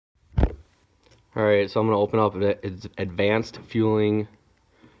Alright, so I'm going to open up advanced fueling,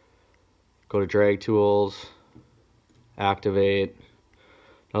 go to drag tools, activate.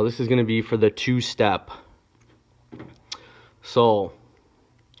 Now this is going to be for the 2-step. So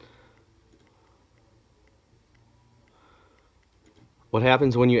what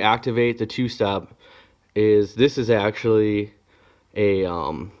happens when you activate the 2-step is this is actually a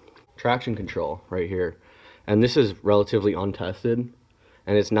traction control right here, and this is relatively untested,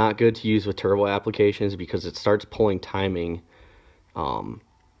 and it's not good to use with turbo applications because it starts pulling timing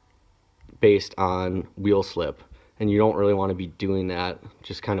based on wheel slip, and you don't really want to be doing that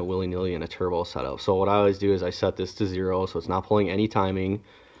just kind of willy-nilly in a turbo setup. So what I always do is I set this to 0 so it's not pulling any timing,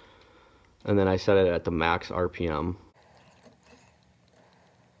 and then I set it at the max RPM.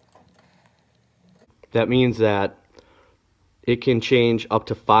 That means that it can change up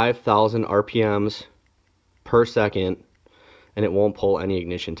to 5,000 RPMs per second and it won't pull any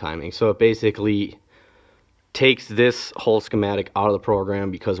ignition timing. So it basically takes this whole schematic out of the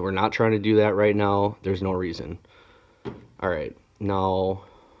program because we're not trying to do that right now. There's no reason. Alright, now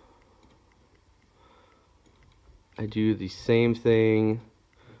I do the same thing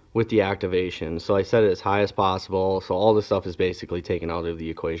with the activation. So I set it as high as possible. So all this stuff is basically taken out of the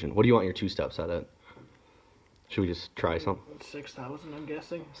equation. What do you want your 2-step set at? Should we just try something? 6,000, I'm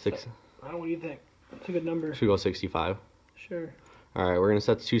guessing. Six. I don't know, what do you think? It's a good number. Should we go 65? Sure. Alright, we're going to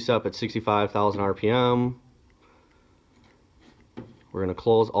set the 2-step at 65,000 RPM. We're going to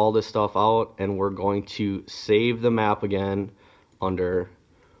close all this stuff out, and we're going to save the map again under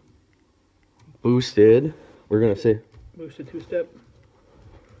boosted. We're going to say boosted 2-step.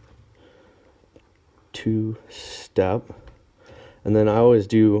 2-step. And then I always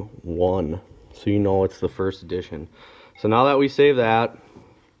do 1. So you know it's the first edition. So now that we save that,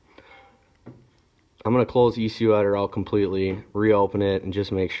 I'm going to close the ECU Editor out completely, reopen it, and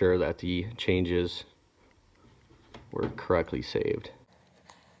just make sure that the changes were correctly saved.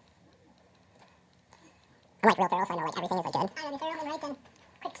 I'm like real thorough, so I know like everything is like good. I'm thorough and right, then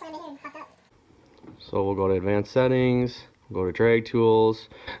quick slam in here and pop up. So we'll go to advanced settings, we'll go to drag tools.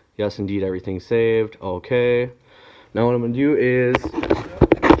 Yes, indeed, everything's saved. Okay. Now what I'm going to do is,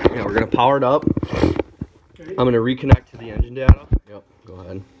 we're going to power it up. I'm going to reconnect to the engine data. Yep, go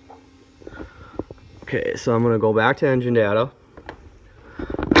ahead. Okay, so I'm going to go back to engine data.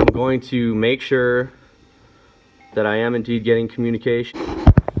 I'm going to make sure that I am indeed getting communication.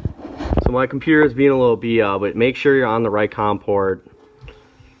 So my computer is being a little BL, but make sure you're on the right COM port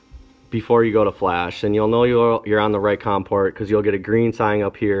before you go to flash. And you'll know you're on the right COM port because you'll get a green sign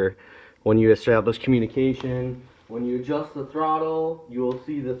up here when you establish communication. When you adjust the throttle, you will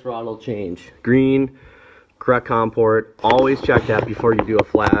see the throttle change. Green, correct COM port. Always check that before you do a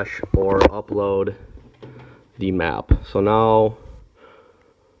flash or upload the map. So now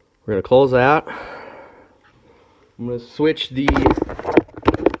we're going to close that. I'm going to switch the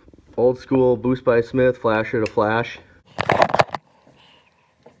old school Boost by Smith flasher to flash.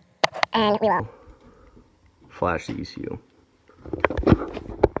 And we will flash the ECU.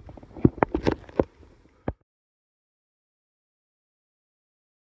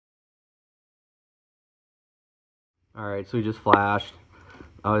 Alright, so we just flashed.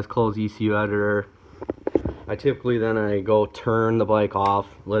 I always close ECU Editor. I typically then go turn the bike off,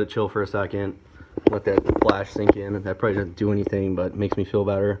 let it chill for a second, let that flash sink in. That probably doesn't do anything, but makes me feel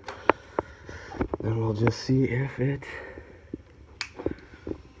better. And we'll just see if it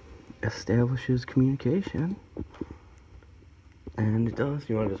establishes communication. And it does.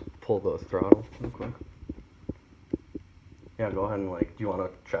 You want to just pull the throttle real quick? Yeah, go ahead and do you want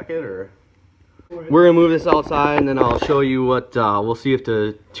to check it or? We're gonna move this outside and then I'll show you what we'll see if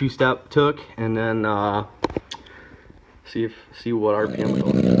the 2-step took, and then see what RPM it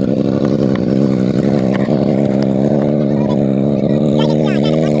goes.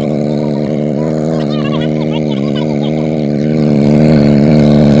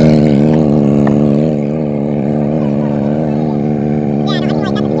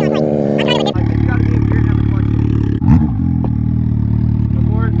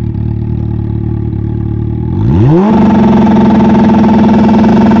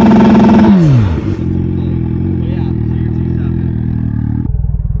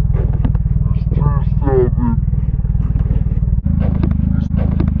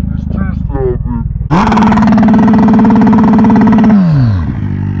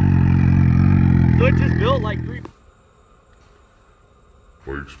 So it just built like 3.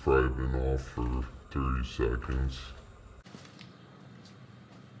 Bike's probably been off for 30 seconds.